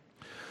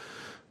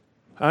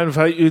I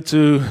invite you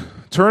to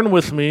turn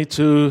with me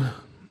to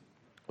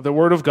the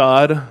Word of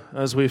God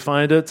as we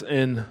find it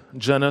in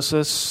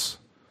Genesis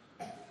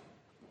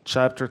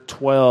chapter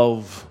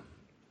 12.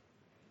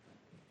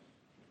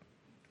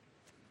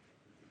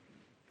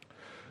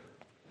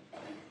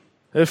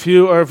 If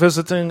you are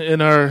visiting in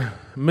our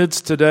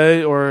midst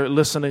today or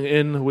listening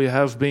in, we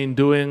have been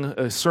doing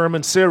a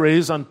sermon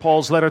series on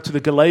Paul's letter to the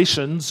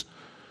Galatians.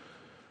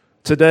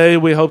 Today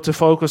we hope to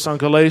focus on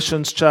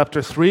Galatians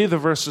chapter 3, the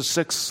verses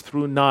 6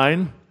 through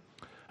 9.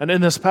 And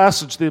in this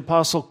passage, the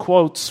apostle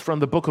quotes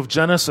from the book of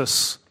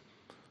Genesis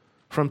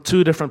from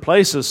two different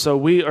places. So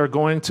we are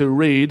going to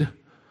read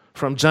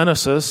from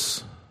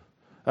Genesis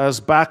as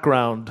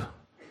background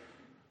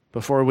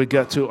before we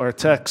get to our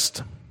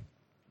text.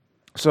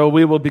 So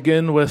we will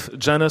begin with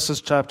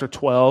Genesis chapter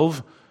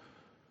 12,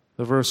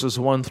 the verses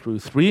 1 through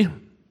 3.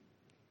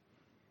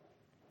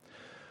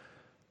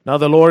 Now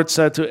the Lord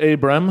said to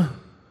Abram,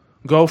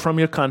 "Go from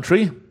your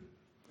country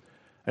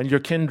and your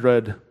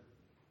kindred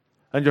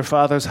and your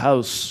father's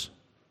house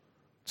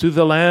to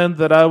the land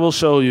that I will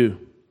show you.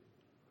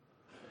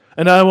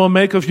 And I will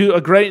make of you a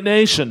great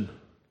nation,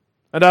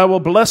 and I will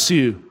bless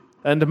you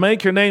and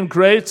make your name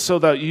great so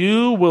that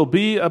you will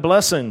be a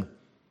blessing.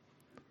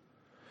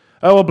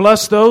 I will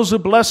bless those who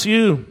bless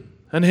you,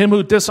 and him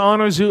who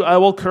dishonors you I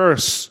will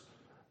curse.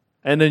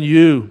 And in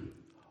you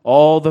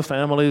all the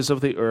families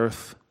of the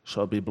earth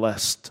shall be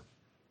blessed."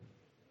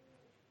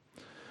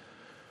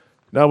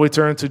 Now we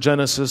turn to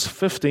Genesis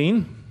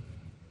 15,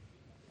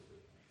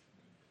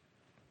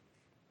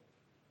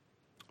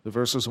 the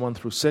verses 1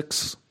 through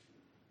 6.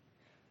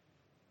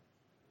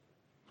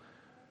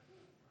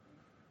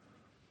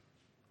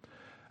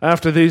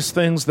 After these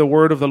things, the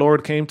word of the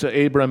Lord came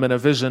to Abram in a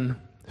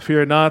vision.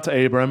 "Fear not,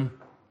 Abram.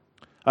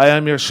 I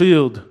am your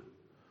shield.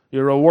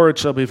 Your reward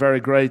shall be very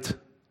great."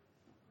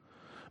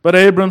 But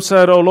Abram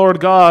said, "O Lord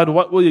God,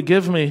 what will you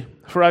give me?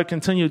 For I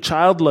continue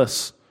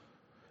childless,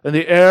 and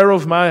the heir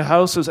of my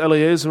house is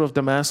Eliezer of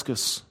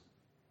Damascus."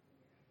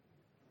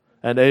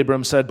 And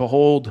Abram said,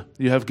 "Behold,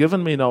 you have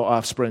given me no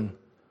offspring,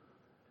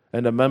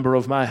 and a member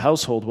of my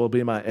household will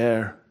be my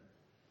heir."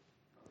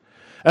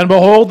 And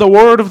behold, the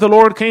word of the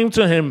Lord came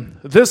to him,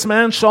 "This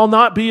man shall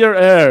not be your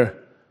heir.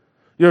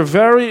 Your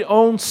very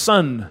own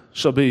son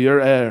shall be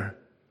your heir."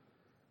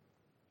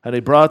 And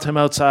he brought him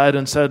outside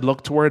and said,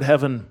 "Look toward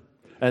heaven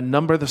and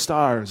number the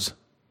stars,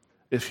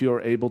 if you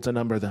are able to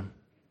number them."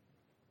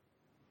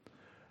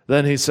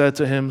 Then he said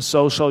to him,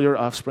 "So shall your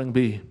offspring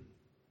be."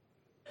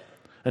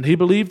 And he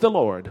believed the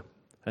Lord,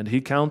 and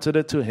he counted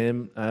it to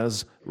him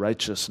as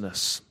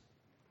righteousness.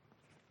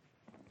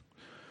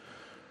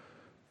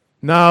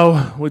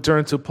 Now we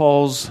turn to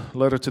Paul's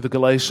letter to the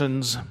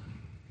Galatians,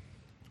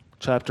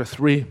 chapter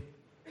 3.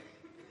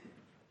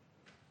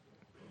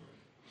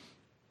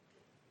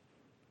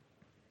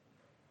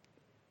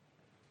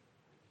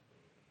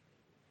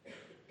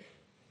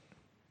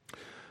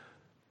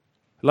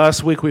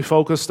 Last week we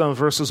focused on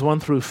verses 1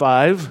 through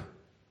 5.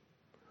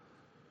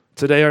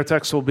 Today our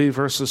text will be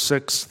verses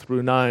 6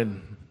 through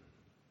 9.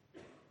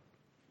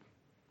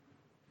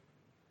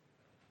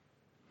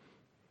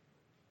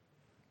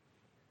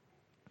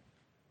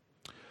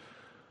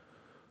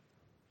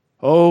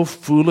 O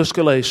foolish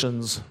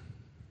Galatians,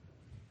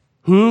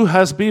 who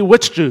has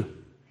bewitched you?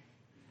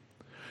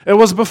 It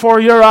was before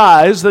your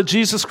eyes that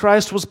Jesus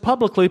Christ was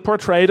publicly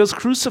portrayed as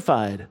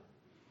crucified.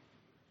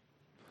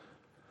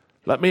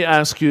 Let me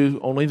ask you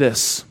only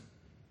this.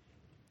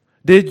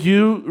 Did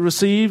you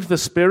receive the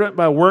Spirit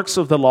by works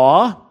of the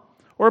law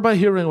or by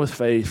hearing with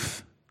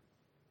faith?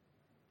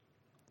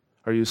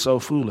 Are you so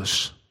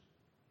foolish?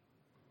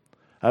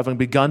 Having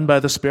begun by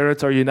the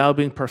Spirit, are you now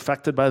being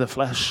perfected by the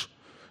flesh?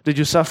 Did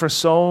you suffer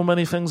so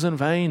many things in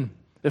vain,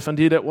 if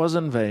indeed it was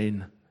in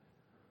vain?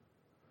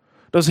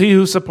 Does he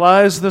who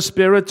supplies the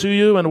Spirit to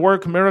you and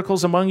work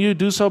miracles among you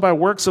do so by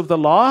works of the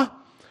law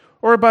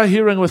or by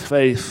hearing with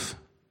faith?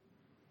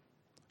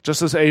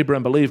 Just as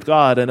Abram believed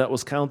God, and it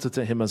was counted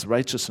to him as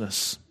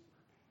righteousness.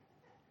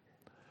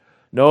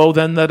 Know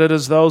then that it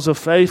is those of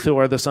faith who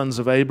are the sons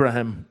of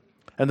Abraham.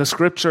 And the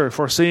Scripture,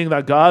 foreseeing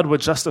that God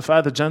would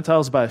justify the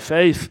Gentiles by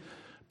faith,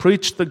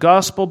 preached the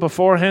gospel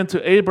beforehand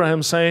to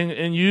Abraham, saying,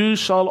 "In you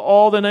shall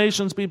all the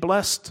nations be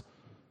blessed."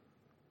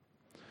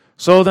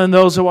 So then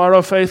those who are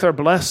of faith are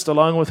blessed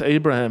along with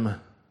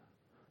Abraham,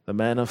 the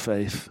man of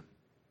faith.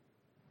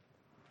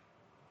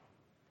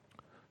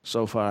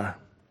 So far.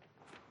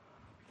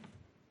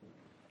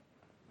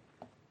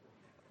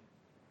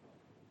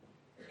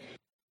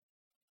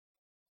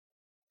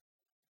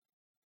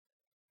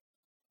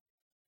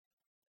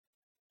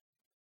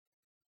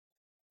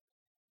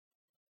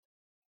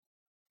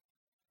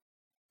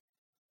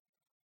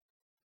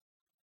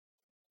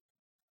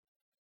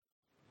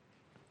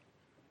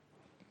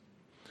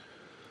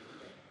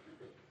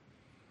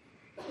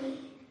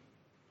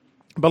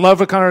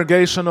 Beloved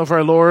congregation of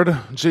our Lord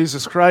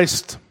Jesus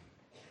Christ,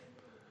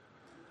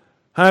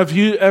 have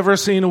you ever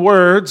seen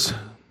words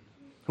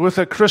with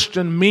a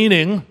Christian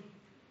meaning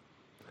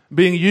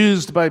being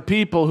used by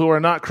people who are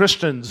not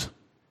Christians?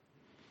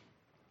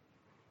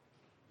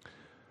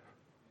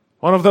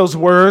 One of those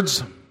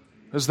words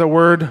is the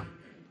word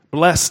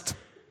blessed.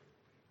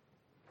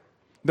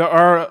 There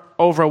are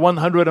over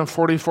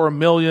 144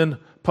 million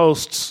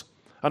posts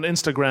on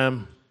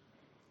Instagram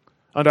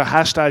under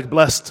hashtag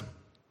blessed.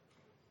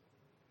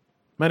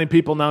 Many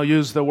people now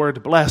use the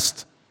word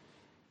blessed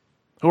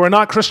who are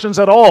not Christians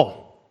at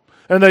all.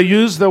 And they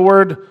use the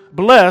word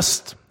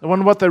blessed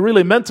when what they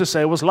really meant to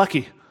say was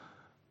lucky.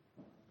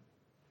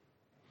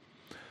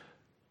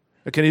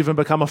 It can even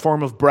become a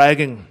form of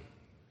bragging.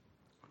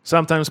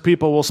 Sometimes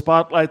people will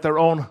spotlight their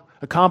own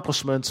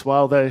accomplishments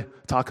while they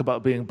talk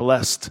about being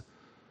blessed.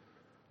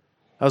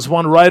 As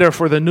one writer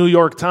for the New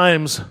York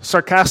Times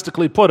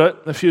sarcastically put it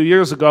a few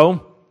years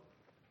ago,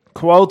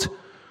 quote,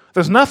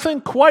 "There's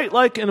nothing quite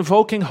like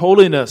invoking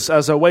holiness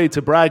as a way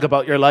to brag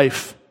about your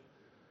life.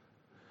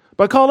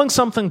 But calling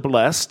something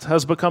blessed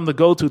has become the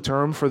go-to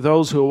term for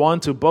those who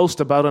want to boast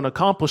about an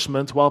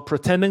accomplishment while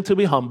pretending to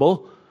be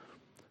humble,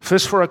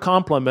 fish for a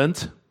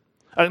compliment,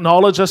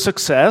 acknowledge a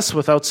success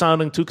without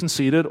sounding too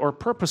conceited, or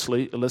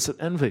purposely elicit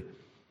envy.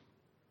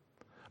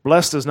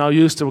 Blessed is now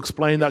used to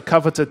explain that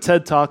coveted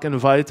TED Talk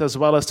invite as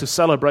well as to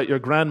celebrate your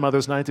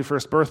grandmother's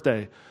 91st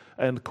birthday,"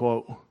 end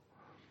quote.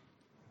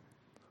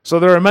 So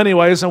there are many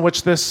ways in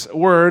which this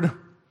word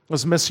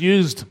is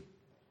misused.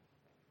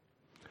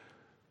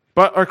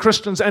 But are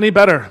Christians any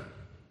better?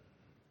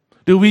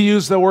 Do we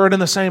use the word in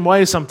the same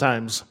way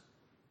sometimes?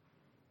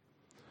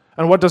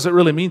 And what does it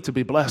really mean to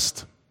be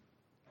blessed?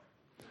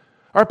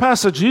 Our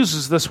passage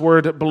uses this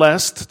word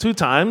blessed 2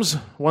 times,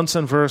 once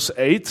in verse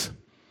 8,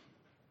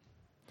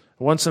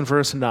 once in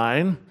verse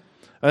 9,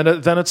 and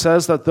then it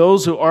says that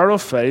those who are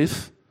of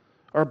faith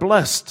are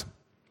blessed.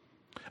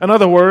 In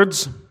other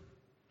words,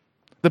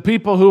 the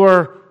people who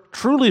are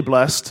truly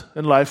blessed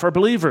in life are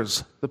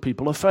believers, the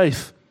people of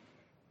faith,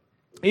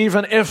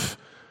 even if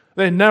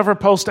they never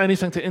post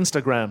anything to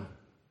Instagram.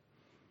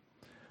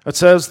 It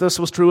says this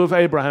was true of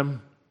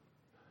Abraham,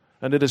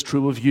 and it is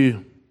true of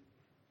you.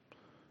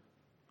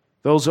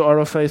 Those who are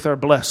of faith are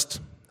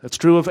blessed. It's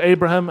true of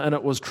Abraham, and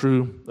it was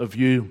true of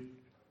you.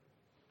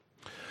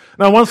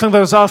 Now, one thing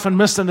that is often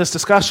missed in this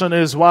discussion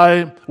is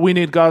why we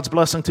need God's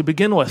blessing to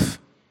begin with.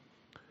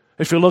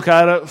 If you look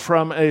at it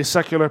from a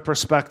secular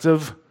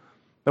perspective,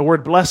 the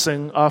word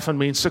blessing often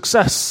means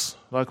success,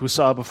 like we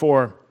saw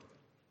before.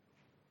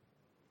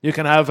 You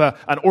can have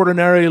an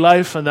ordinary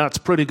life, and that's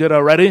pretty good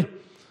already.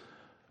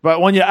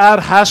 But when you add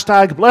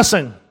hashtag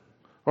blessing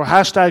or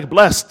hashtag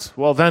blessed,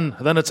 well, then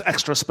it's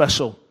extra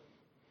special.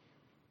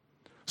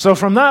 So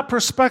from that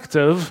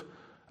perspective,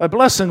 a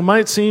blessing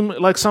might seem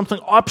like something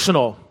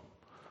optional.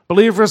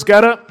 Believers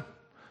get it.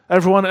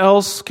 Everyone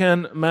else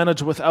can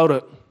manage without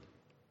it.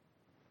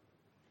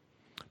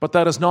 But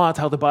that is not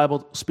how the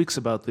Bible speaks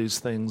about these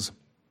things.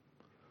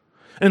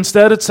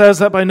 Instead, it says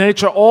that by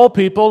nature all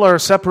people are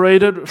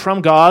separated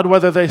from God,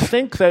 whether they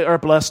think they are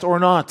blessed or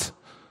not.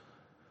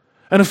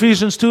 In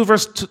Ephesians 2,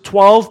 verse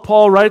 12,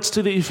 Paul writes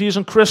to the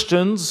Ephesian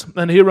Christians,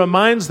 and he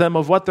reminds them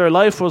of what their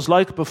life was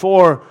like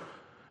before.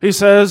 He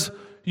says,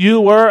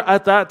 "You were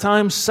at that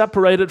time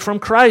separated from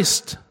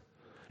Christ,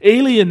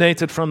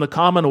 alienated from the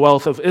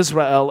commonwealth of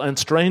Israel and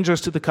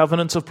strangers to the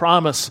covenants of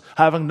promise,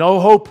 having no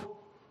hope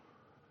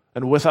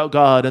and without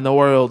God in the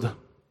world."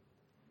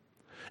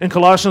 In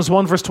Colossians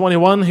 1 verse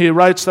 21, he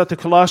writes that the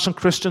Colossian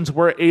Christians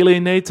were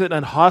alienated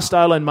and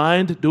hostile in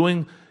mind,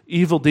 doing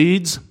evil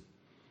deeds.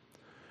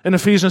 In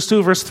Ephesians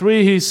 2 verse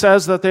 3, he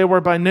says that they were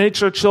by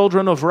nature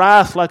children of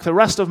wrath like the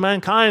rest of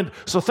mankind.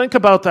 So think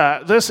about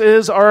that. This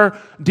is our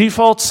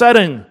default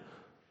setting.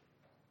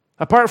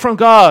 Apart from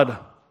God,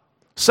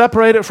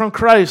 separated from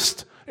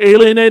Christ,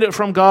 alienated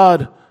from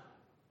God,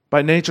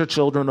 by nature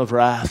children of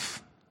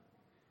wrath.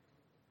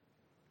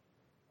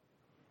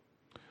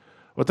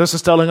 What this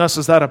is telling us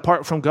is that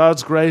apart from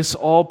God's grace,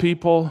 all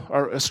people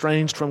are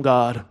estranged from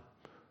God.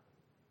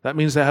 That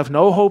means they have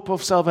no hope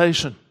of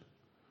salvation.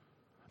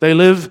 They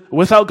live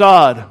without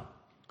God.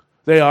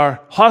 They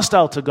are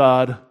hostile to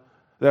God.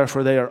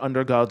 Therefore, they are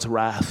under God's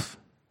wrath.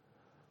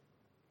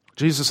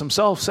 Jesus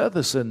himself said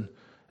this in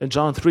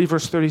John 3,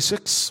 verse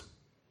 36.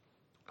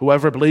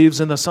 "Whoever believes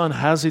in the Son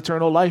has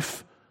eternal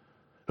life.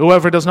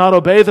 Whoever does not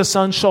obey the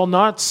Son shall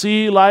not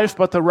see life,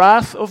 but the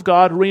wrath of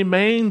God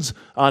remains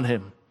on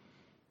him."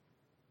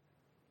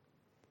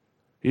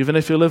 Even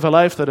if you live a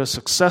life that is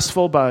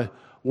successful by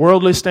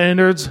worldly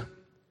standards,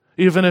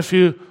 even if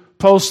you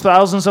post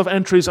thousands of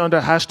entries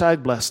under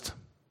hashtag blessed,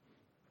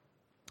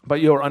 but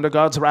you are under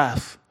God's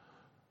wrath,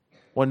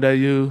 one day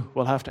you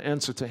will have to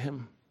answer to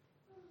him.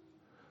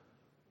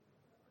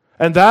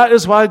 And that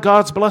is why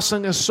God's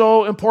blessing is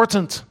so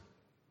important.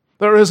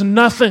 There is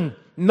nothing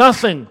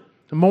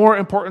more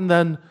important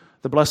than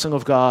the blessing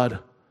of God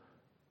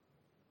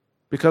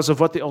because of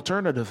what the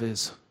alternative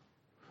is.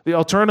 The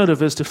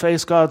alternative is to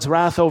face God's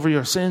wrath over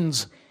your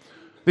sins.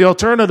 The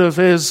alternative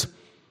is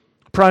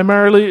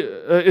primarily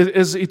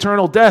is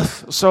eternal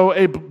death. So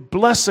a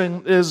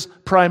blessing is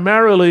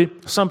primarily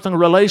something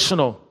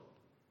relational.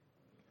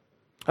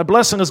 A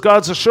blessing is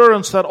God's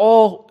assurance that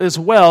all is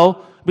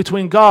well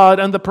between God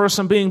and the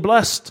person being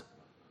blessed.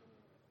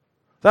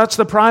 That's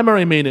the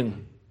primary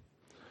meaning.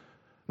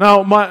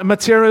 Now,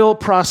 material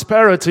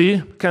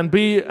prosperity can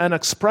be an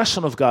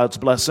expression of God's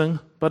blessing,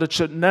 but it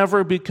should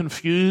never be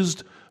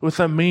confused with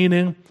the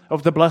meaning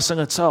of the blessing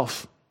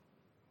itself.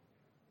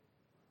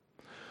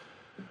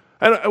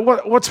 And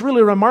what's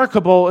really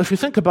remarkable, if you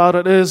think about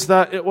it, is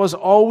that it was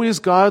always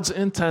God's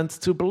intent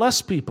to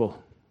bless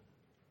people.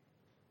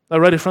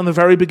 Already from the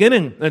very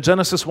beginning, in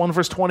Genesis 1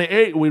 verse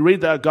 28, we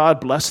read that God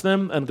blessed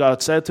them, and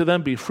God said to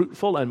them, "Be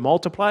fruitful and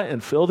multiply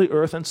and fill the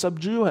earth and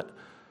subdue it.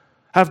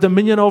 Have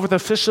dominion over the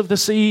fish of the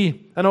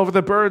sea and over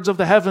the birds of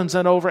the heavens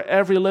and over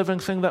every living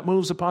thing that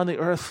moves upon the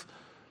earth."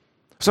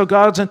 So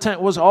God's intent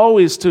was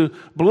always to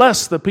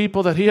bless the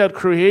people that He had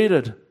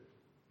created.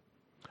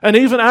 And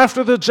even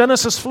after the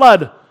Genesis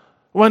flood,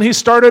 when He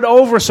started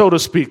over, so to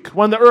speak,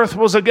 when the earth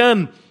was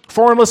again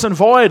formless and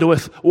void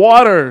with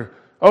water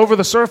over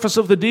the surface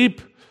of the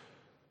deep,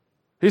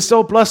 He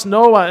still blessed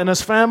Noah and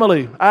his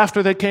family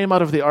after they came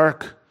out of the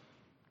ark.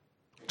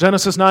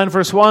 Genesis 9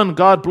 verse 1,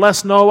 God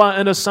blessed Noah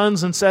and his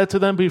sons and said to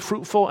them, "Be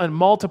fruitful and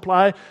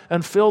multiply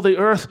and fill the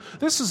earth."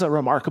 This is a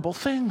remarkable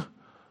thing.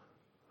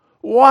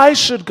 Why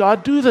should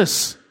God do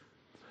this?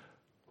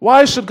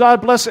 Why should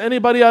God bless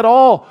anybody at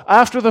all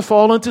after the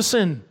fall into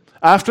sin,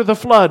 after the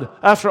flood,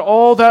 after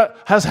all that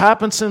has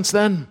happened since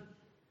then?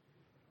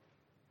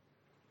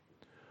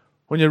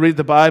 When you read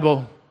the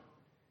Bible,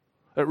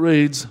 it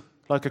reads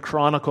like a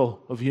chronicle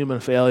of human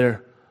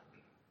failure.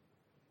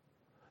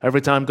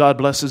 Every time God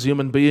blesses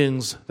human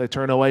beings, they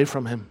turn away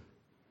from Him.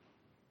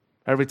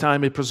 Every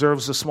time He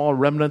preserves a small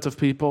remnant of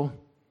people,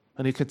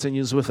 and He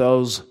continues with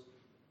those.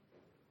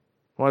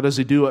 Why does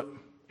He do it?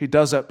 He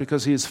does it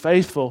because He is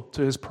faithful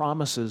to His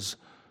promises.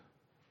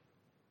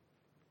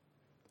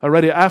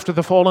 Already after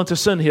the fall into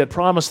sin, He had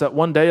promised that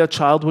one day a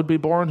child would be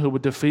born who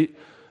would defeat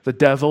the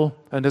devil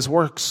and his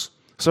works.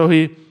 So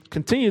He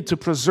continued to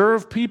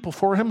preserve people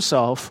for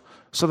Himself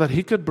so that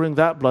He could bring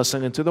that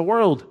blessing into the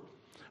world.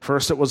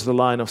 First it was the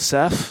line of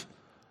Seth.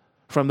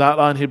 From that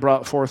line He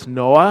brought forth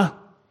Noah.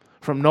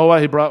 From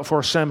Noah He brought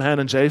forth Shem, Ham,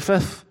 and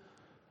Japheth.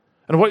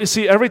 And what you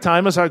see every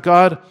time is that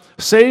God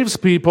saves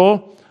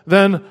people,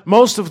 then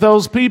most of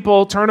those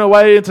people turn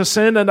away into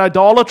sin and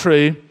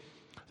idolatry.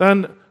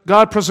 Then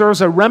God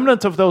preserves a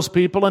remnant of those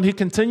people and He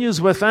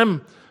continues with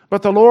them.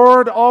 But the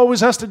Lord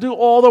always has to do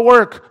all the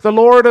work. The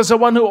Lord is the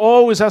one who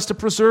always has to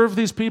preserve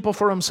these people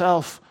for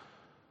Himself.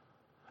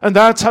 And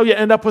that's how you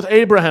end up with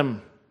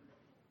Abraham.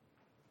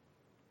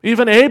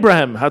 Even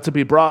Abraham had to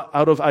be brought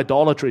out of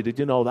idolatry. Did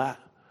you know that?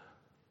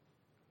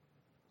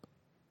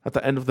 At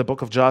the end of the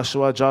book of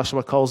Joshua,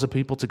 Joshua calls the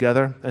people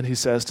together and he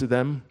says to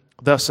them,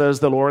 "Thus says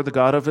the Lord, the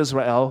God of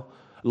Israel,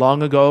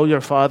 long ago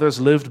your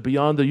fathers lived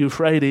beyond the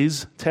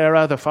Euphrates,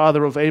 Terah, the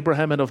father of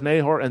Abraham and of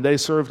Nahor, and they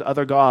served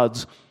other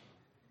gods.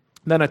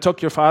 Then I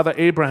took your father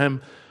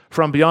Abraham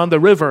from beyond the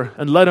river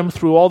and led him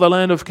through all the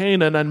land of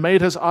Canaan and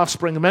made his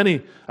offspring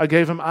many. I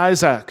gave him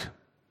Isaac."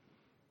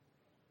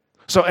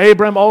 So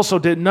Abraham also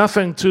did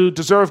nothing to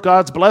deserve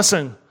God's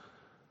blessing.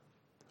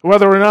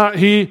 Whether or not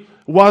he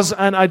was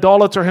an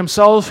idolater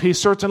himself, he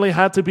certainly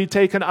had to be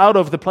taken out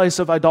of the place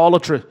of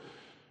idolatry.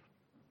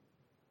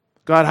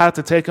 God had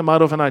to take him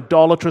out of an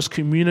idolatrous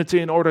community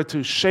in order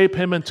to shape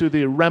him into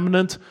the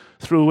remnant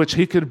through which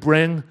he could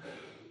bring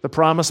the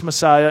promised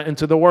Messiah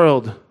into the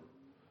world.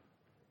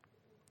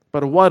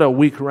 But what a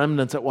weak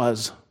remnant it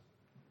was.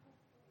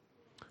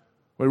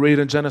 We read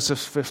in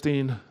Genesis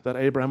 15 that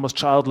Abraham was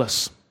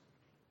childless.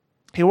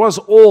 He was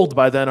old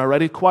by then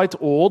already, quite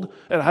old.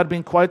 It had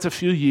been quite a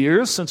few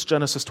years since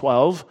Genesis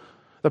 12.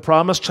 The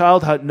promised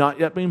child had not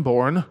yet been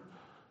born.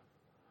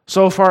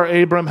 So far,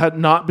 Abram had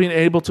not been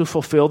able to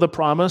fulfill the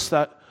promise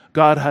that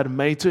God had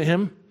made to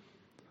him,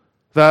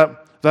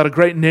 that a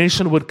great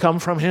nation would come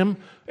from him.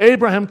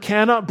 Abraham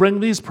cannot bring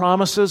these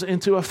promises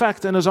into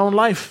effect in his own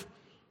life.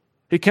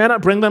 He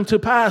cannot bring them to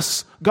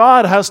pass.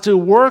 God has to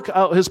work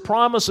out His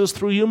promises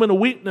through human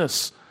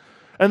weakness.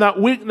 And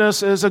that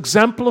weakness is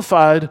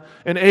exemplified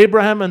in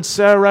Abraham and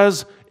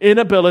Sarah's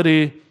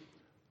inability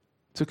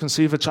to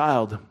conceive a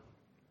child.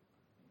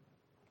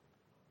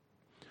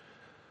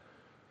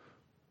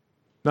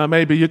 Now,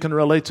 maybe you can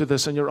relate to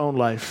this in your own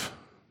life.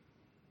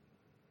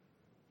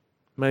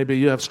 Maybe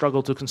you have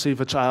struggled to conceive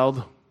a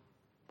child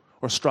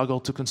or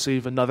struggled to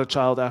conceive another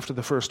child after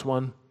the first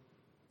one,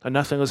 and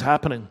nothing is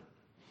happening.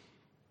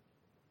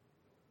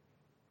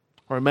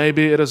 Or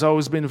maybe it has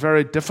always been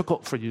very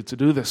difficult for you to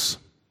do this.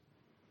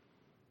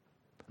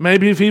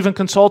 Maybe you've even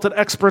consulted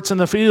experts in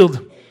the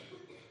field.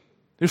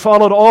 You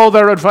followed all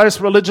their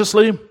advice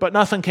religiously, but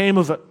nothing came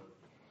of it.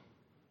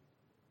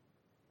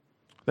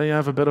 Then you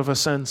have a bit of a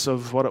sense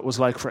of what it was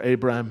like for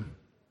Abraham.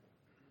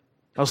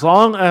 As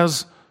long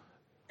as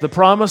the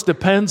promise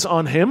depends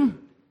on him,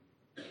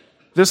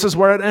 this is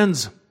where it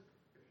ends.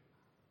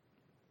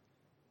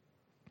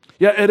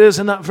 Yet it is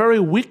in that very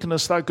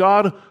weakness that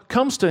God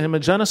comes to him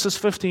in Genesis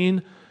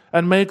 15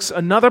 and makes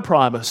another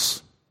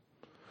promise.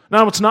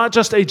 Now, it's not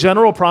just a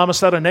general promise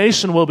that a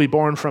nation will be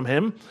born from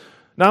him.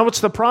 Now it's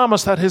the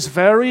promise that his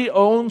very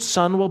own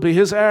son will be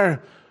his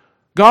heir.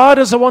 God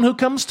is the one who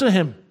comes to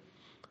him.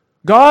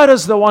 God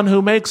is the one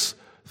who makes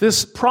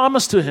this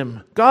promise to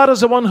him. God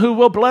is the one who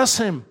will bless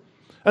him.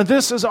 And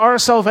this is our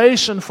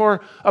salvation,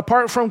 for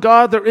apart from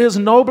God, there is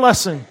no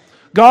blessing.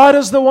 God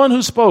is the one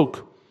who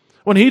spoke.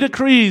 When he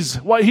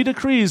decrees, what he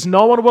decrees,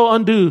 no one will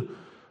undo.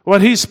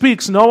 What he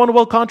speaks, no one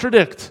will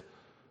contradict.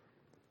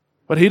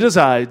 What he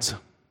decides,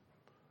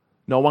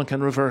 no one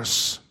can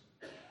reverse.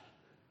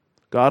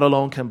 God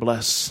alone can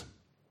bless.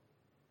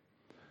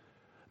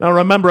 Now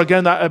remember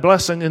again that a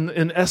blessing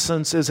in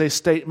essence is a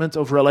statement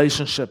of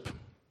relationship.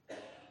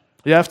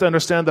 You have to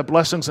understand that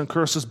blessings and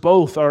curses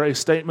both are a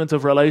statement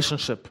of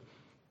relationship.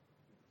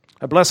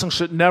 A blessing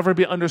should never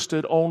be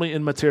understood only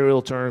in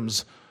material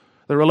terms.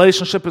 The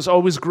relationship is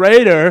always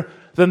greater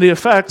than the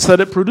effects that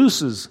it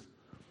produces.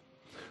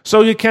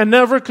 So you can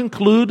never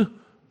conclude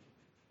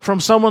from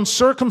someone's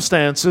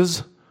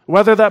circumstances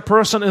whether that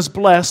person is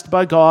blessed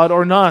by God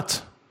or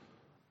not.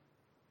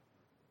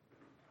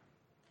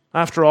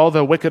 After all,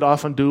 the wicked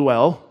often do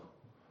well,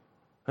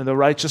 and the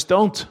righteous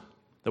don't.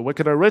 The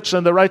wicked are rich,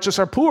 and the righteous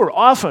are poor.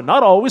 Often,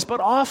 not always,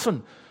 but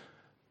often.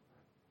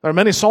 There are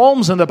many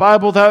psalms in the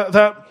Bible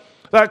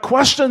that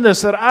question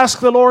this, that ask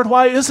the Lord,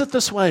 why is it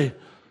this way?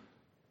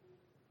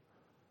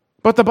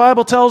 But the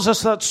Bible tells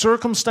us that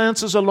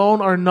circumstances alone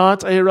are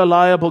not a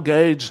reliable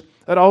gauge.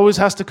 It always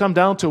has to come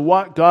down to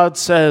what God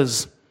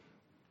says.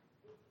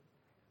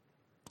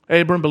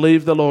 Abram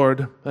believed the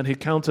Lord, and he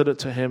counted it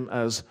to him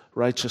as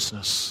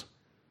righteousness.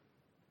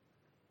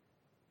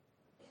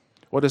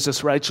 What is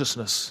this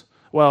righteousness?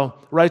 Well,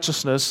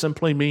 righteousness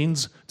simply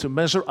means to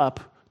measure up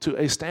to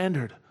a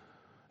standard.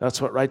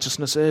 That's what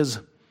righteousness is.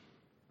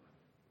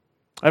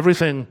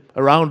 Everything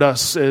around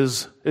us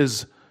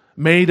is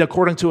made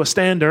according to a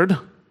standard.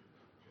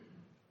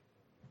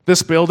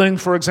 This building,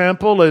 for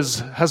example,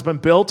 has been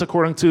built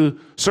according to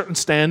certain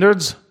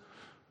standards.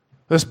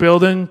 This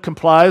building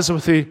complies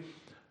with the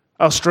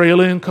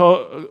Australian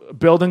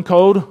building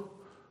code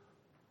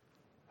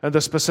and the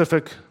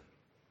specific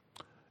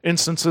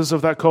instances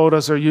of that code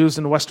as they're used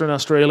in Western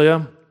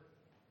Australia.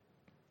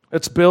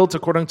 It's built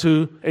according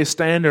to a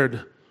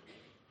standard.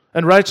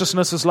 And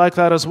righteousness is like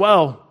that as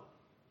well.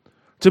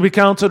 To be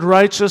counted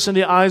righteous in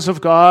the eyes of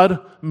God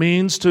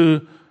means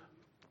to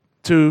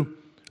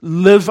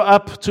live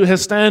up to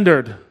his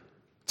standard.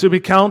 To be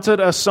counted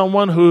as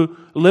someone who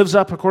lives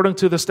up according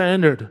to the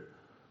standard.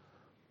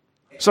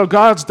 So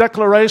God's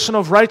declaration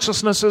of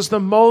righteousness is the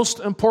most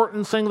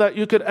important thing that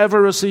you could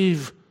ever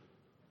receive.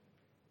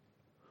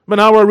 But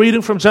now we're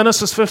reading from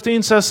Genesis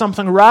 15 says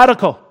something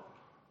radical.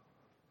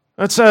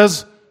 It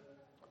says,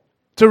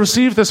 to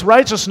receive this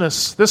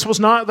righteousness, this was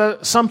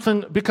not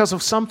something because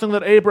of something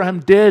that Abraham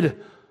did.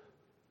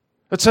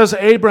 It says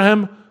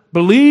Abraham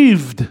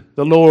believed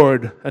the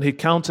Lord, and he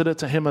counted it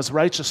to him as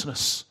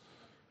righteousness.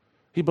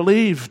 He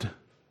believed.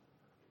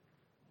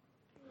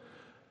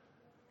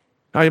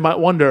 Now you might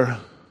wonder,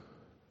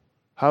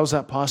 how is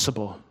that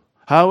possible?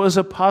 How is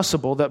it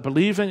possible that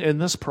believing in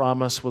this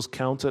promise was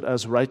counted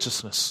as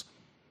righteousness?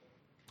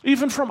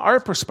 Even from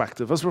our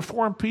perspective, as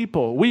Reformed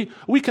people,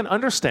 we can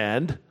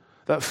understand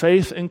that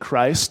faith in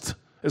Christ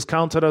is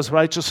counted as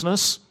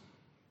righteousness.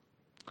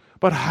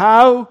 But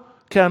how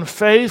can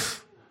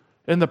faith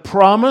in the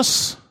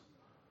promise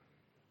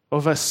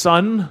of a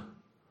son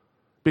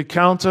be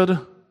counted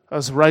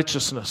as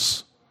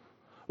righteousness?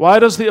 Why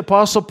does the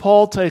Apostle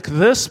Paul take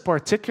this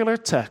particular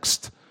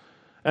text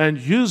and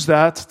use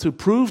that to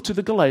prove to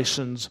the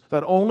Galatians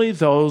that only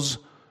those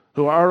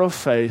who are of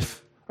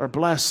faith are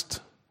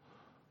blessed?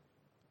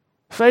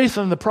 Faith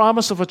in the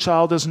promise of a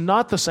child is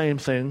not the same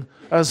thing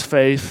as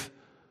faith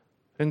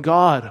in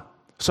God.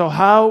 So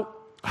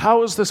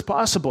how is this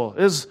possible?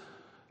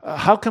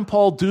 How can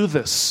Paul do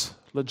this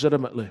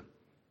legitimately?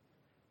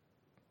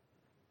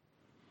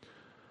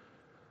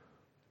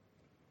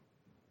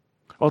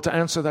 Well, to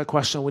answer that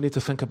question, we need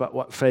to think about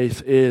what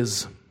faith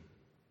is.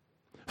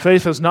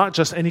 Faith is not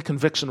just any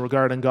conviction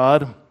regarding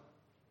God.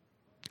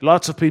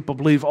 Lots of people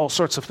believe all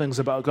sorts of things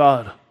about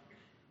God.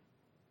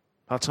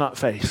 That's not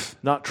faith,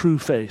 not true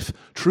faith.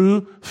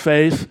 True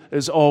faith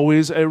is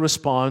always a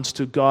response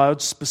to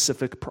God's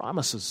specific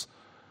promises.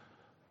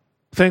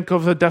 Think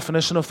of the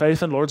definition of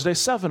faith in Lord's Day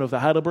 7 of the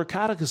Heidelberg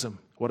Catechism.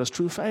 What is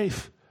true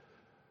faith?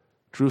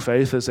 True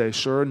faith is a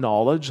sure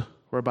knowledge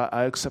whereby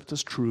I accept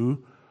as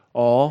true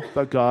all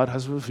that God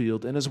has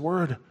revealed in His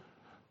Word.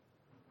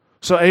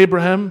 So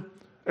Abraham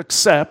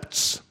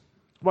accepts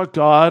what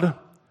God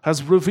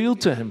has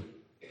revealed to him.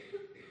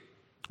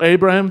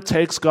 Abraham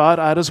takes God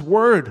at His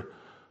word.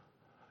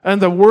 And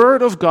the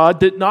word of God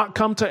did not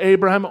come to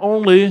Abraham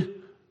only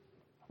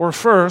or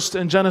first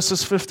in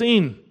Genesis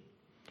 15.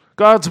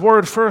 God's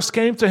word first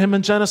came to him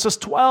in Genesis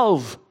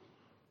 12.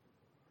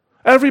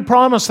 Every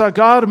promise that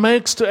God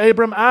makes to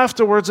Abram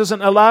afterwards is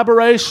an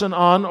elaboration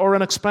on or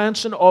an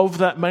expansion of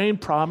that main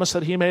promise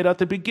that he made at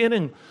the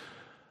beginning.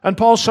 And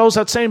Paul shows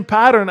that same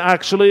pattern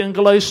actually in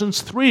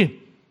Galatians 3.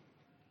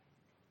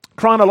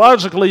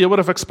 Chronologically, you would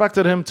have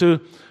expected him to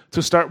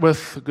start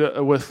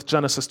with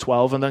Genesis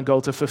 12 and then go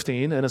to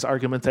 15 in his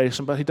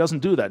argumentation, but he doesn't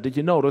do that. Did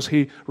you notice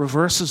he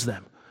reverses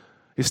them?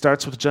 He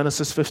starts with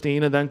Genesis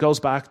 15 and then goes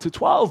back to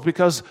 12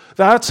 because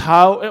that's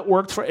how it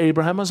worked for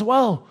Abraham as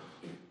well.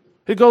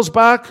 He goes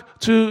back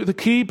to the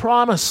key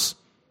promise.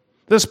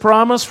 This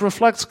promise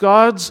reflects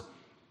God's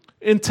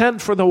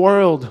intent for the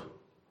world.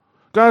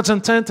 God's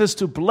intent is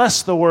to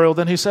bless the world,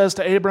 and he says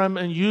to Abraham,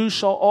 "In you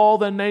shall all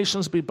the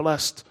nations be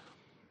blessed."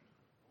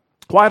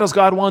 Why does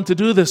God want to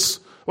do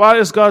this? Why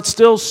is God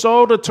still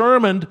so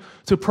determined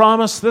to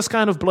promise this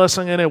kind of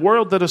blessing in a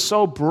world that is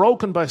so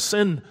broken by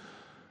sin?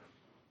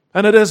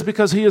 And it is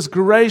because he is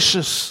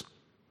gracious.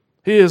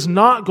 He is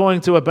not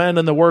going to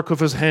abandon the work of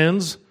his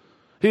hands.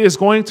 He is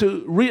going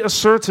to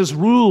reassert his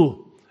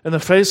rule in the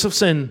face of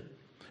sin.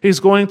 He's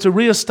going to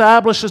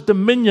reestablish his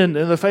dominion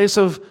in the face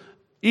of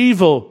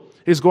evil.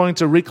 He's going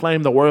to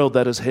reclaim the world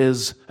that is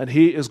his, and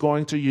he is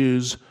going to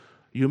use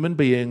human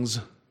beings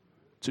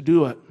to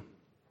do it.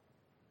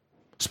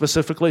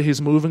 Specifically,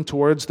 he's moving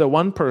towards the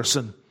one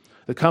person,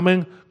 the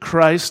coming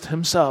Christ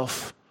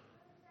himself,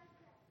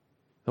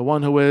 the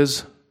one who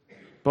is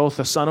both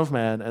the Son of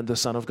Man and the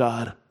Son of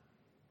God.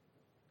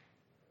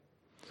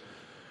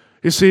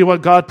 You see,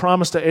 what God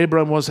promised to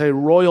Abram was a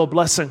royal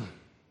blessing.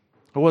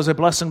 It was a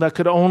blessing that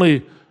could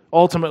only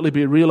ultimately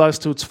be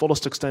realized to its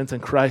fullest extent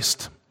in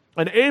Christ.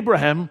 And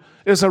Abraham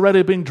is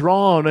already being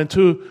drawn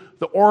into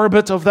the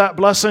orbit of that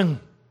blessing.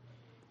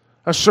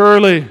 As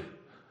surely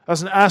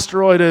as an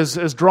asteroid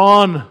is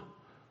drawn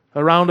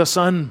around a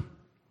sun,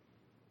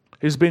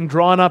 he's being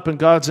drawn up in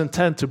God's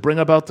intent to bring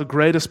about the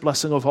greatest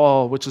blessing of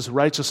all, which is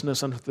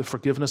righteousness and the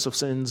forgiveness of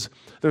sins.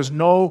 There's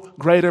no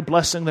greater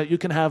blessing that you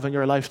can have in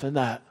your life than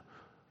that.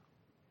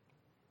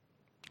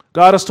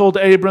 God has told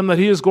Abram that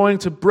he is going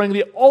to bring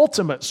the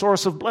ultimate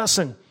source of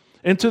blessing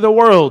into the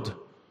world.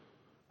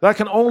 That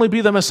can only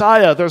be the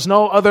Messiah. There's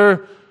no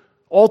other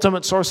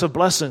ultimate source of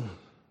blessing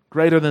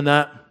greater than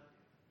that.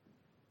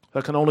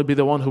 That can only be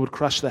the one who would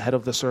crush the head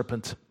of the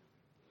serpent.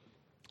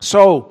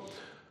 So,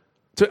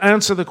 to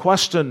answer the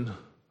question,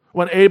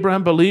 when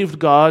Abraham believed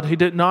God, he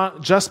did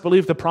not just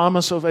believe the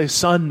promise of a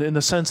son in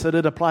the sense that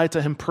it applied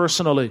to him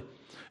personally.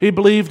 He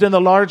believed in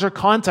the larger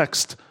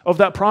context of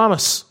that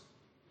promise.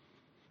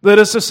 That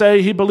is to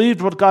say, he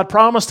believed what God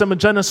promised him in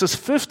Genesis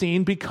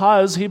 15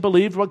 because he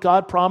believed what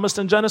God promised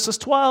in Genesis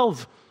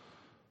 12.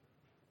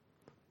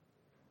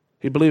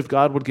 He believed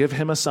God would give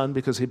him a son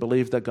because he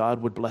believed that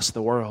God would bless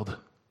the world.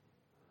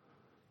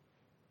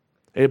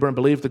 Abraham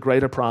believed the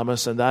greater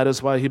promise, and that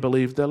is why he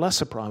believed the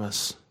lesser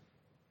promise.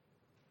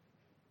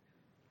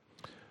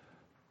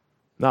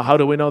 Now, how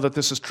do we know that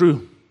this is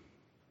true?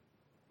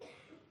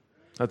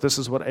 That this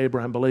is what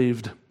Abraham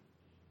believed?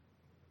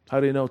 How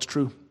do you know it's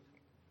true?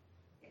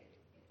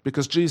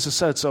 Because Jesus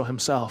said so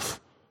himself.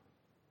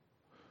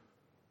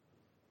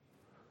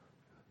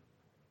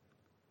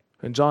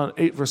 In John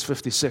 8, verse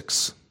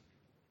 56,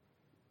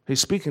 he's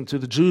speaking to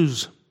the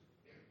Jews.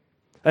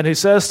 And he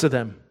says to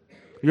them,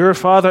 "Your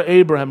father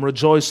Abraham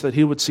rejoiced that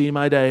he would see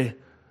my day.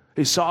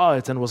 He saw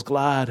it and was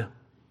glad."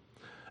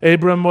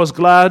 Abraham was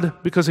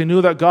glad because he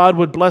knew that God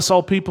would bless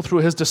all people through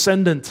his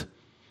descendant.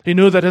 He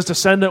knew that his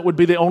descendant would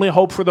be the only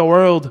hope for the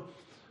world.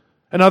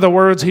 In other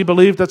words, he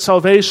believed that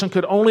salvation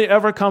could only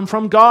ever come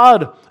from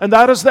God, and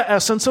that is the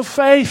essence of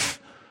faith.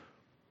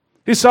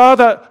 He saw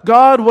that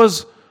God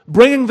was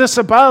bringing this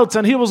about,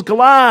 and he was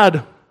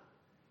glad.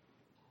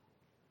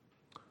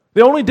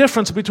 The only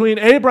difference between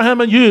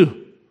Abraham and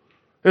you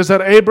is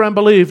that Abraham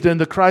believed in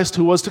the Christ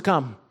who was to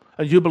come,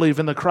 and you believe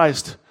in the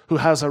Christ who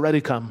has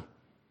already come.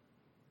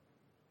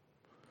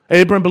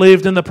 Abraham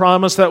believed in the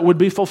promise that would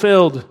be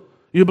fulfilled.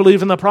 You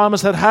believe in the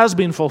promise that has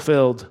been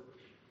fulfilled.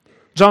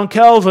 John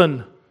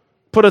Calvin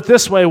put it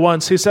this way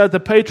once. He said, "The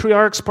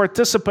patriarchs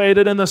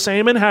participated in the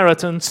same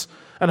inheritance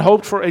and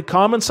hoped for a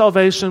common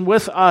salvation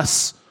with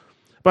us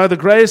by the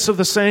grace of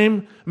the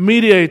same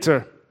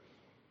mediator."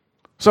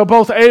 So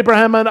both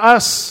Abraham and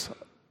us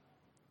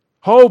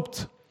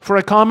hoped for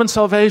a common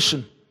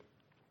salvation.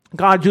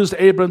 God used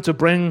Abraham to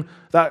bring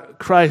that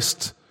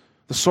Christ,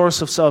 the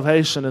source of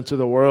salvation, into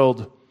the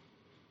world.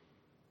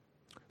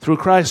 Through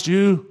Christ,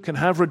 you can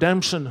have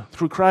redemption.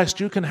 Through Christ,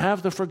 you can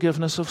have the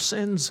forgiveness of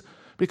sins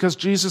because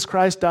Jesus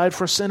Christ died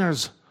for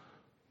sinners.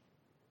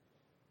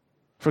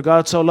 For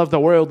God so loved the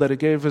world that he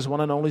gave his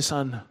one and only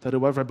Son, that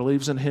whoever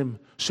believes in him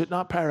should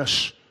not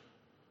perish,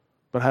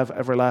 but have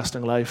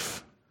everlasting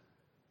life.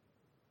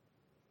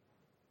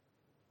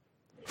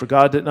 For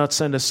God did not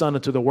send his Son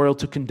into the world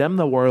to condemn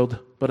the world,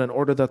 but in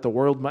order that the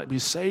world might be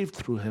saved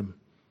through him.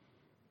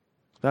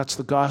 That's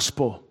the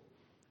gospel.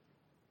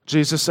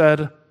 Jesus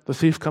said, "The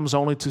thief comes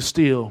only to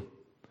steal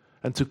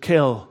and to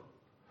kill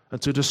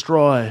and to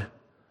destroy.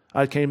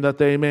 I came that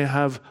they may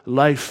have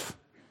life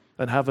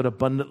and have it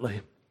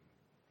abundantly."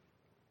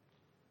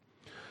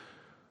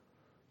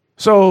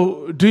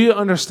 So, do you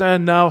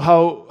understand now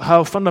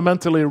how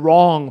fundamentally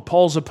wrong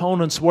Paul's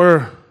opponents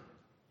were?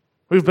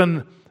 We've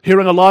been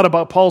hearing a lot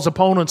about Paul's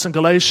opponents in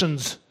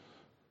Galatians.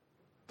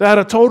 They had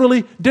a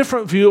totally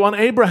different view on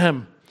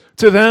Abraham.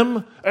 To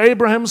them,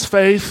 Abraham's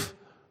faith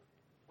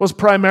was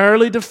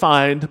primarily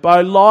defined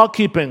by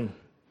law-keeping.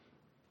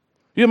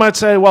 You might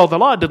say, well, the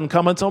law didn't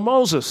come until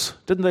Moses.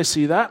 Didn't they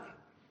see that?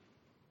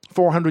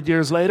 400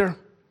 years later.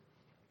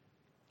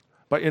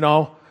 But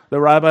the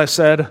rabbi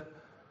said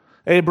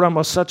Abram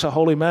was such a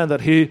holy man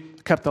that he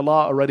kept the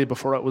law already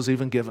before it was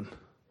even given.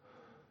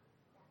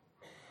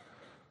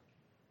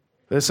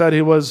 They said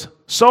he was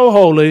so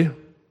holy,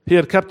 he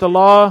had kept the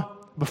law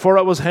before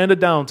it was handed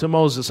down to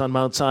Moses on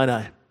Mount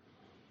Sinai.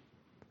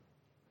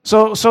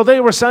 So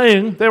they were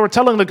telling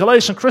the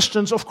Galatian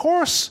Christians, of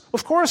course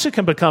you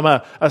can become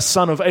a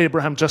son of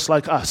Abraham just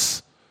like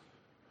us.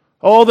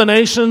 All the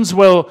nations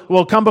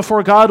will come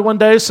before God one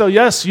day, so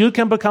yes, you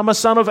can become a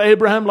son of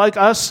Abraham like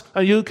us,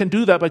 and you can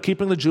do that by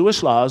keeping the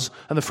Jewish laws,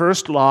 and the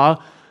first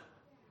law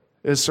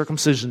is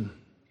circumcision.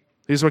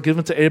 These were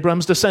given to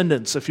Abraham's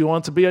descendants. If you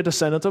want to be a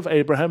descendant of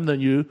Abraham, then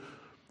you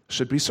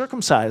should be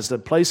circumcised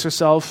and place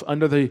yourself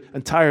under the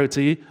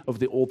entirety of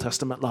the Old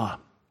Testament law.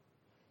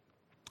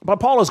 But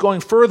Paul is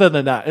going further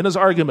than that in his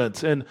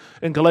argument in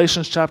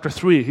Galatians chapter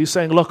 3. He's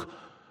saying, look,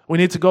 we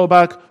need to go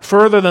back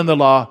further than the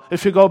law.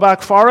 If you go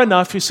back far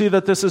enough, you see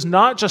that this is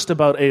not just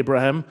about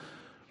Abraham.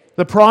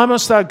 The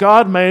promise that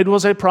God made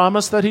was a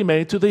promise that he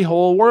made to the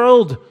whole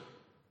world.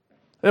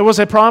 It was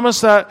a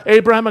promise that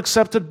Abraham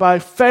accepted by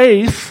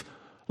faith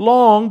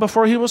long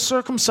before he was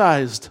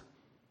circumcised.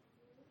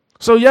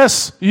 So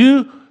yes,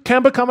 you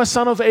can become a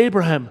son of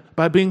Abraham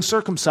by being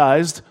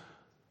circumcised,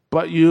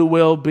 but you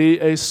will be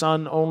a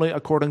son only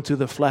according to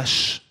the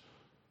flesh.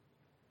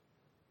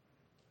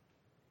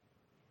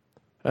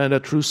 And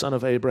a true son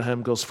of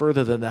Abraham goes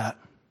further than that.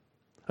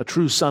 A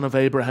true son of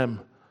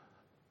Abraham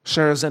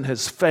shares in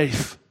his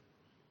faith.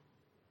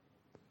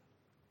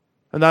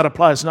 And that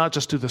applies not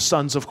just to the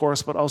sons, of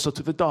course, but also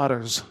to the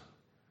daughters.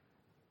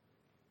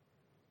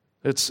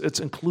 It's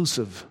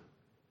inclusive.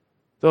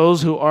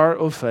 Those who are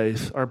of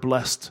faith are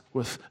blessed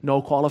with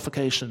no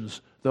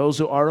qualifications. Those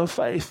who are of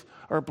faith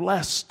are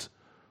blessed.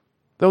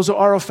 Those who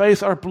are of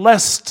faith are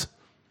blessed.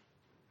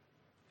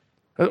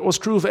 It was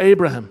true of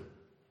Abraham.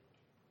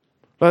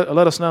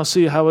 Let us now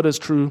see how it is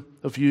true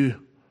of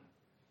you.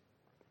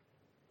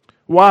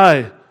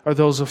 Why are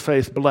those of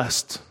faith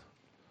blessed?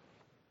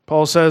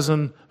 Paul says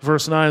in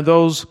verse 9,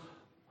 those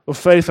of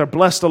faith are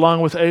blessed along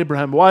with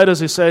Abraham. Why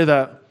does he say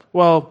that?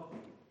 Well,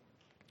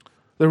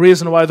 the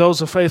reason why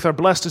those of faith are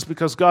blessed is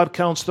because God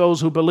counts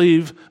those who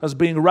believe as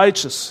being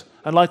righteous.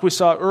 And like we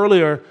saw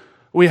earlier,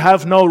 we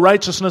have no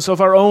righteousness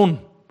of our own.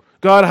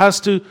 God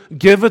has to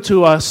give it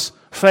to us.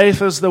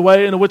 Faith is the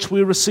way in which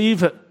we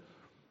receive it.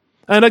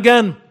 And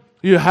again,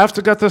 you have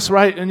to get this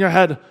right in your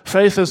head.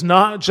 Faith is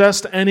not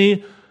just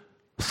any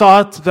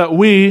thought that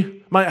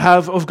we might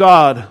have of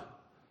God.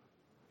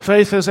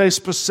 Faith is a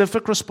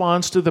specific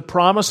response to the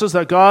promises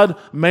that God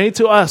made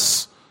to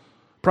us.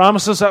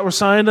 Promises that were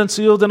signed and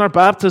sealed in our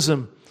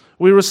baptism.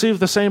 We receive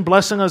the same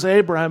blessing as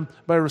Abraham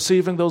by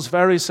receiving those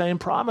very same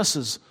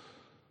promises.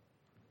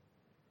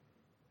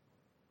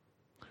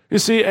 You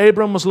see,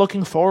 Abram was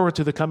looking forward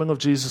to the coming of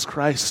Jesus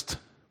Christ.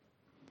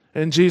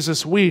 In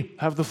Jesus, we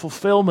have the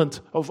fulfillment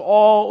of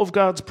all of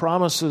God's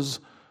promises.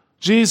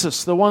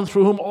 Jesus, the one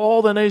through whom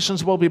all the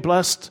nations will be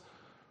blessed.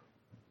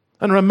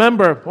 And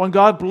remember, when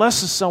God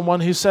blesses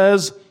someone, he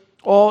says,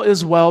 all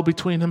is well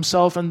between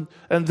himself and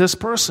this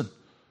person.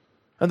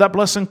 And that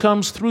blessing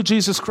comes through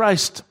Jesus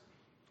Christ.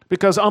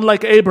 Because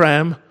unlike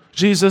Abraham,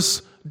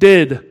 Jesus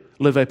did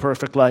live a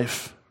perfect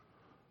life.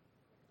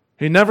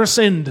 He never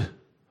sinned.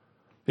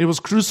 He was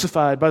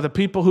crucified by the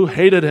people who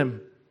hated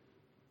him.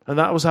 And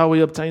that was how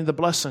he obtained the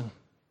blessing.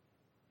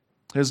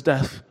 His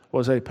death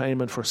was a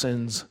payment for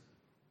sins.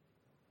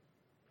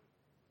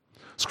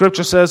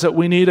 Scripture says that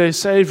we need a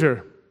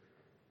Savior.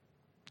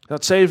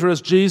 That Savior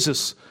is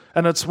Jesus.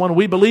 And it's when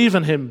we believe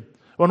in him,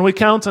 when we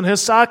count on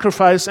his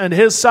sacrifice and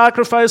his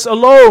sacrifice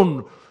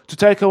alone to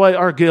take away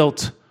our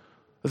guilt,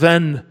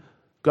 then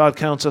God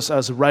counts us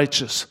as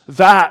righteous.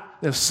 That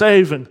is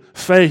saving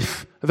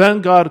faith.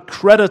 Then God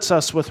credits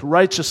us with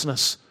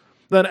righteousness.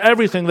 Then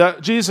everything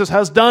that Jesus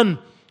has done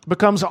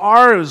becomes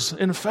ours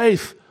in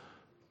faith.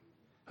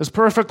 His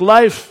perfect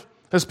life,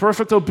 his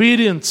perfect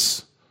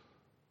obedience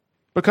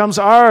becomes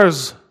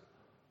ours.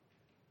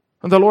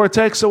 And the Lord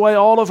takes away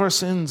all of our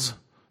sins.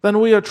 Then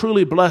we are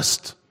truly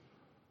blessed.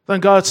 Then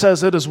God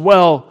says, it is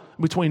well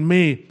between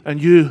me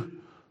and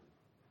you.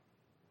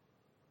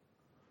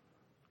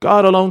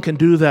 God alone can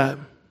do that.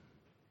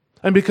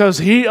 And because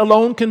he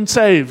alone can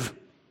save,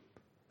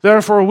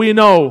 therefore we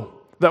know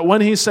that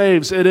when he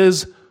saves, it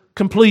is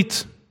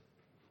complete.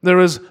 There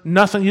is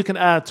nothing you can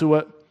add to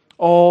it.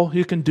 All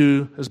you can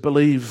do is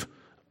believe.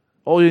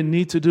 All you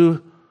need to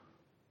do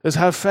is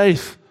have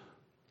faith.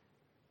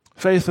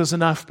 Faith is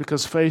enough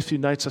because faith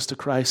unites us to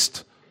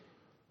Christ.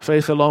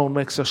 Faith alone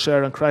makes us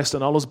share in Christ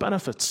and all his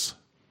benefits.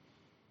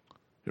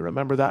 You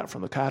remember that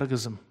from the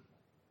Catechism.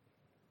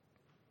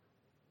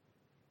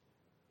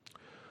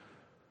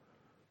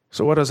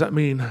 So what does that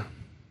mean?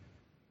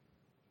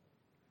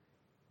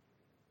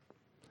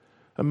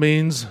 It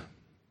means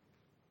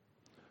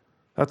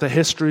that the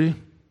history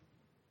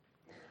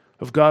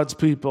of God's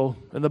people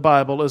in the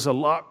Bible is a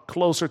lot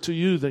closer to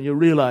you than you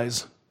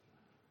realize.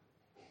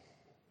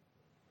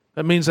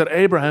 It means that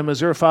Abraham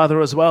is your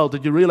father as well.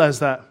 Did you realize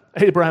that?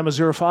 Abraham is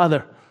your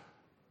father.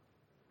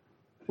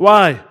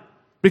 Why?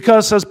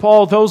 Because, says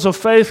Paul, those of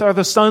faith are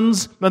the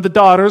sons and the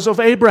daughters of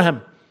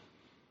Abraham.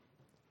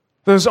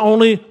 There's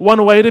only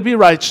one way to be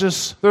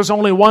righteous. There's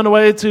only one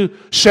way to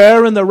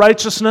share in the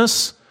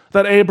righteousness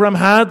that Abraham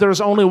had.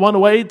 There's only one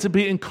way to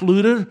be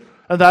included,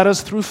 and that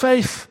is through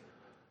faith.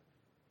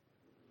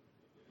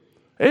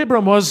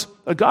 Abram was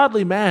a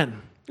godly man.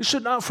 You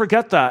should not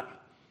forget that.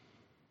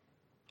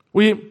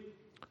 We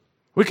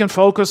can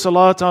focus a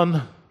lot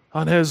on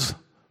his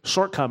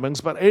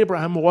shortcomings, but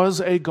Abraham was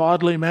a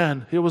godly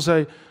man. He was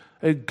a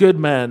good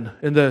man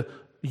in the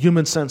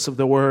human sense of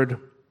the word.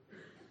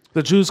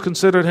 The Jews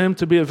considered him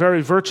to be a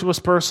very virtuous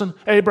person.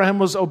 Abraham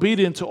was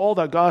obedient to all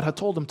that God had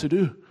told him to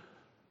do.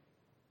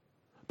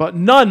 But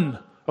none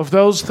of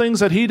those things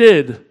that he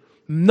did,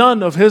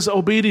 none of his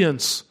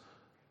obedience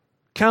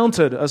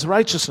counted as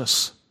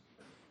righteousness.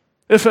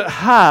 If it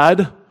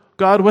had,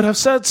 God would have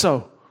said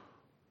so.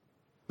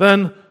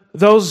 Then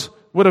those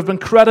would have been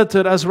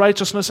credited as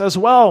righteousness as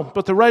well.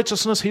 But the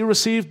righteousness he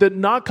received did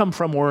not come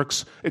from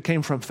works. It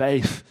came from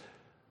faith.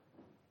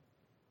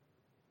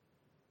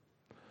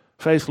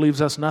 Faith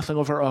leaves us nothing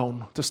of our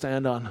own to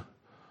stand on.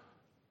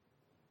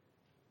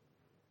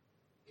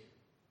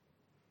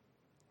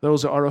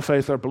 Those that are of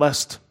faith are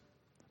blessed.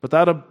 But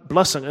that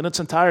blessing in its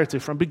entirety,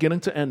 from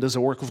beginning to end, is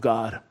a work of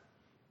God.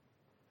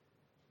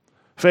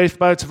 Faith,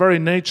 by its very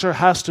nature,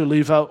 has to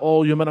leave out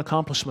all human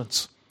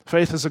accomplishments.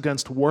 Faith is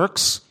against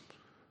works.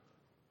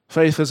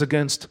 Faith is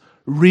against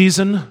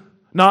reason.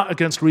 Not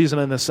against reason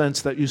in the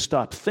sense that you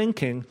stop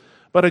thinking,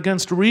 but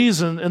against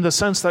reason in the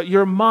sense that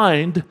your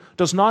mind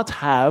does not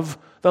have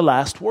the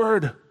last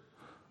word.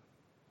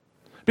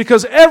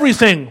 Because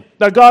everything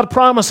that God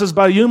promises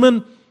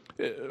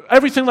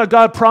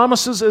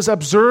is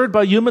absurd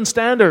by human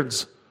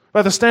standards,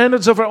 by the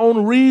standards of our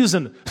own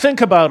reason.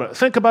 Think about it.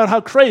 Think about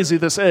how crazy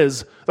this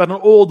is that an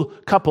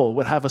old couple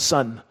would have a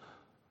son.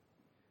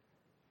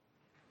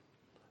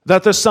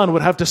 That this son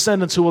would have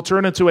descendants who will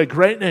turn into a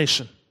great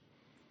nation.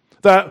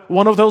 That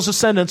one of those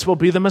descendants will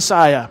be the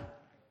Messiah.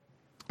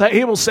 That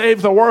he will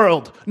save the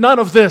world. None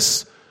of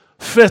this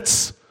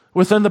fits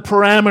within the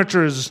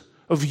parameters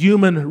of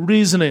human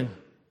reasoning.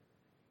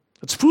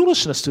 It's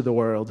foolishness to the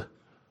world.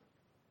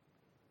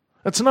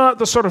 It's not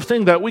the sort of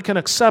thing that we can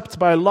accept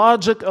by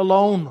logic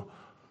alone.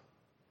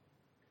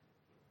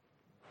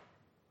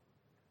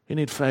 You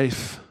need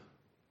faith.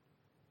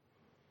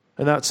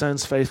 In that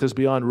sense, faith is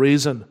beyond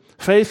reason.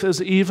 Faith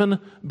is even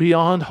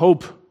beyond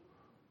hope.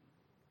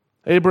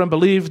 Abraham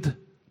believed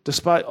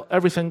despite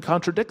everything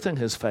contradicting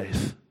his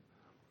faith,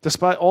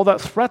 despite all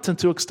that threatened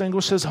to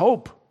extinguish his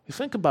hope. You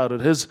think about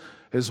it.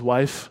 His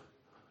wife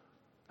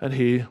and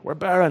he were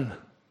barren.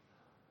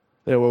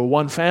 They were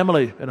one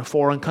family in a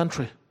foreign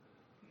country.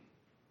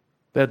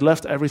 They had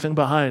left everything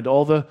behind,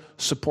 all the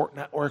support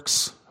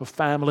networks of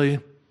family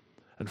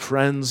and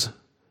friends,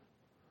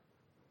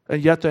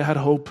 and yet they had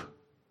hope.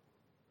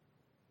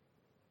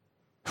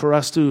 For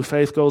us too,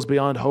 faith goes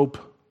beyond hope.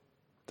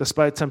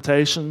 Despite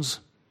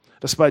temptations,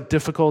 despite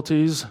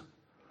difficulties,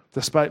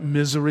 despite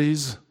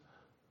miseries,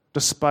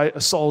 despite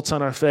assaults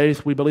on our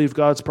faith, we believe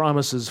God's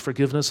promises,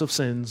 forgiveness of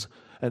sins,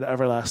 and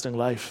everlasting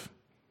life.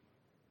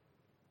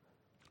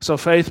 So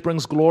faith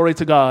brings glory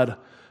to God.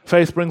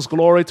 Faith brings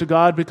glory to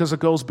God because it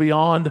goes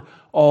beyond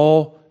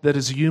all that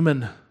is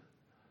human.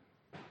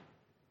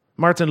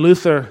 Martin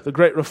Luther, the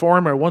great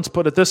reformer, once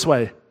put it this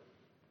way.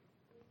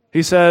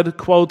 He said,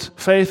 quote,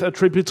 "Faith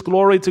attributes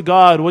glory to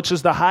God, which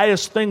is the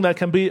highest thing that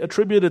can be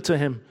attributed to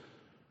Him.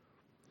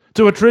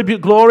 To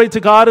attribute glory to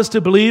God is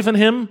to believe in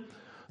Him,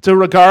 to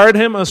regard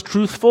Him as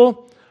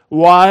truthful,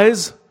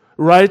 wise,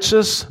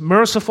 righteous,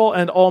 merciful,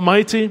 and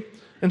almighty.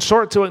 In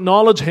short, to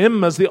acknowledge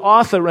Him as the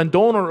author and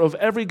donor of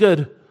every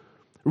good.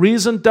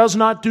 Reason does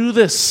not do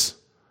this,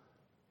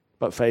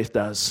 but faith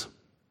does."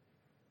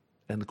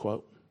 End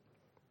quote.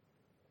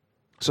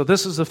 So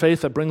this is the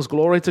faith that brings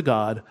glory to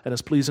God and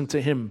is pleasing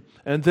to Him.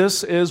 And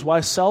this is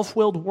why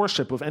self-willed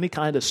worship of any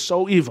kind is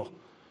so evil.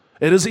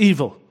 It is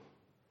evil.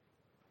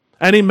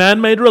 Any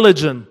man-made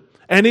religion,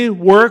 any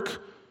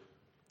work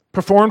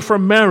performed for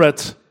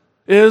merit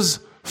is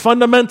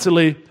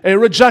fundamentally a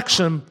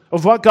rejection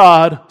of what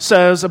God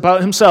says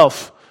about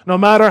Himself. No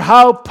matter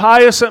how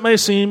pious it may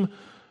seem,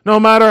 no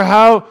matter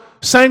how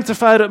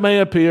sanctified it may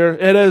appear,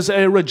 it is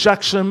a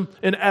rejection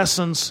in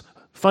essence,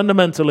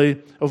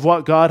 fundamentally, of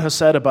what God has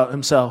said about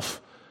Himself.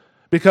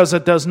 Because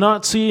it does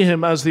not see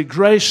Him as the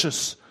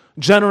gracious,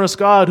 generous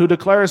God who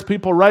declares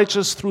people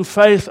righteous through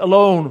faith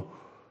alone.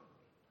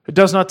 It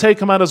does not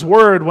take Him at His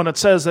word when it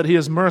says that He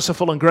is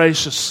merciful and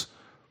gracious.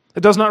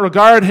 It does not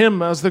regard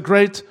Him as the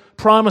great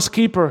promise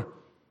keeper.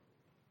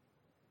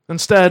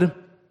 Instead,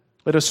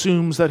 it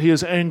assumes that He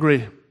is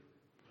angry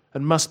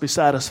and must be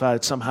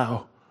satisfied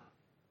somehow.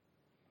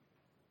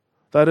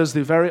 That is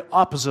the very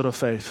opposite of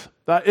faith.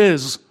 That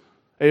is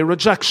a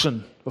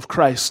rejection of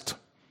Christ.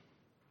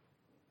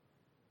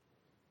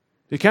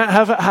 You can't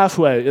have it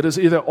halfway. It is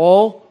either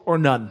all or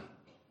none.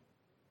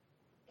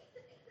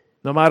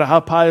 No matter how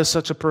pious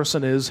such a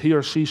person is, he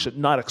or she should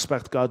not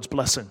expect God's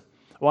blessing.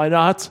 Why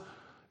not?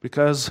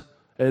 Because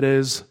it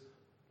is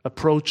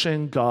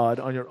approaching God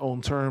on your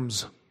own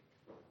terms.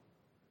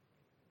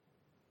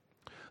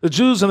 The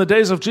Jews in the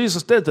days of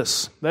Jesus did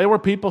this. They were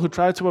people who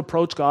tried to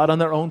approach God on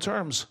their own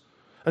terms.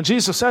 And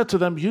Jesus said to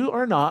them, you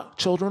are not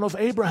children of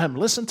Abraham.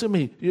 Listen to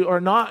me. You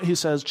are not, he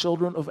says,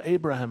 children of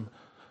Abraham.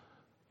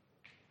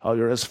 Oh,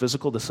 you're his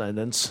physical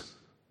descendants.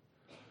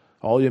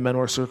 All you men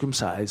were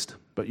circumcised,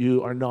 but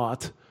you are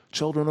not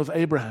children of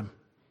Abraham.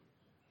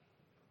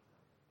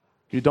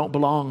 You don't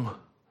belong.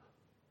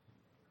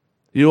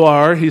 You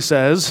are, he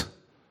says,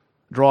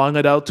 drawing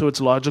it out to its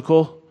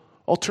logical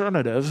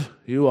alternative,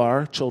 you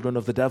are children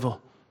of the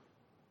devil.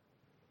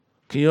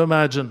 Can you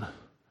imagine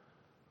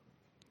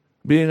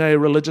being a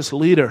religious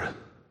leader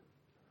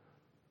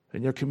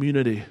in your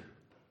community,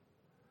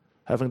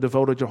 having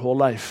devoted your whole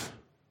life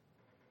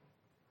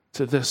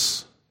to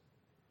this,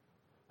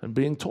 and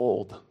being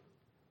told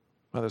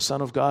by the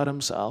Son of God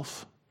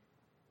himself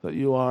that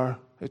you are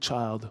a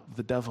child of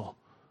the devil?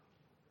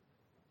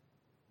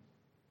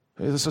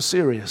 This is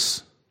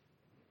serious.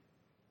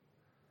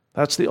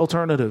 That's the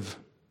alternative.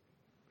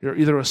 You're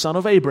either a son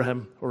of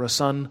Abraham or a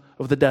son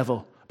of the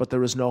devil, but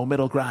there is no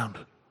middle ground.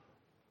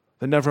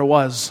 There never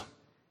was.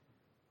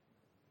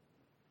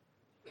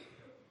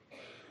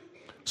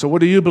 So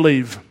what do you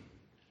believe?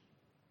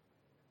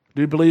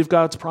 Do you believe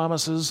God's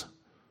promises?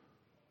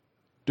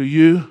 Do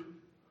you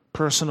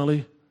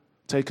personally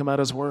take him at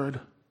his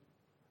word?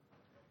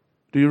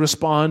 Do you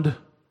respond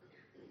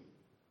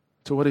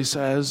to what he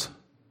says?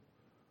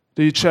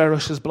 Do you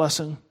cherish his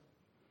blessing?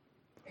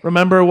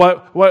 Remember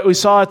what we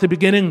saw at the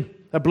beginning.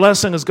 A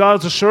blessing is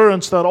God's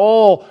assurance that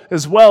all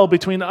is well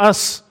between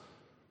us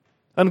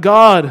and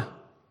God.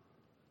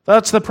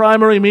 That's the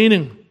primary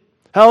meaning.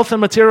 Health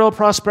and material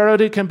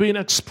prosperity can be an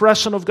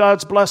expression of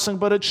God's blessing,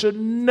 but it should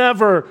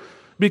never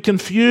be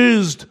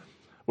confused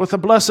with the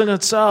blessing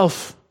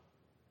itself.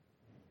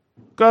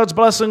 God's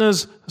blessing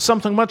is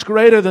something much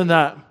greater than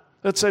that.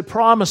 It's a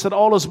promise that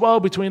all is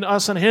well between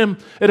us and him.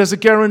 It is a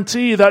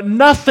guarantee that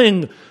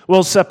nothing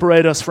will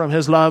separate us from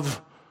his love.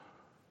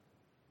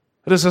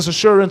 It is his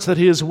assurance that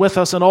he is with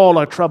us in all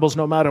our troubles,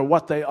 no matter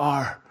what they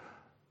are.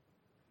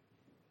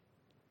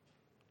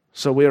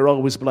 So we are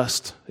always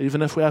blessed,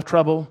 even if we have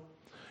trouble,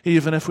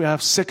 even if we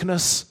have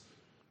sickness,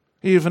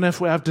 even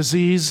if we have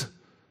disease.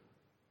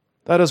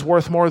 That is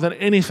worth more than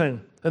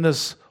anything in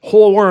this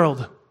whole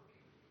world.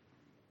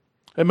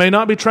 It may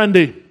not be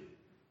trendy.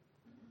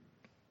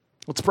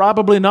 It's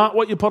probably not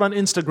what you put on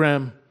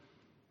Instagram,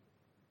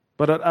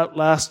 but it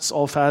outlasts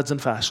all fads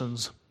and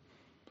fashions.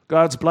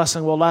 God's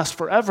blessing will last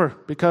forever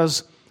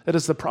because it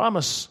is the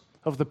promise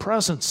of the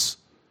presence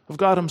of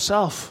God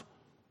himself.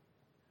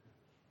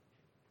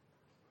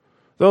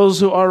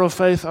 Those who are of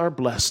faith are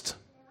blessed.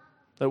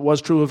 It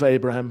was true of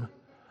Abraham.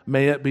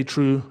 May it be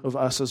true of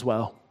us as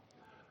well.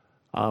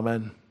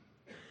 Amen.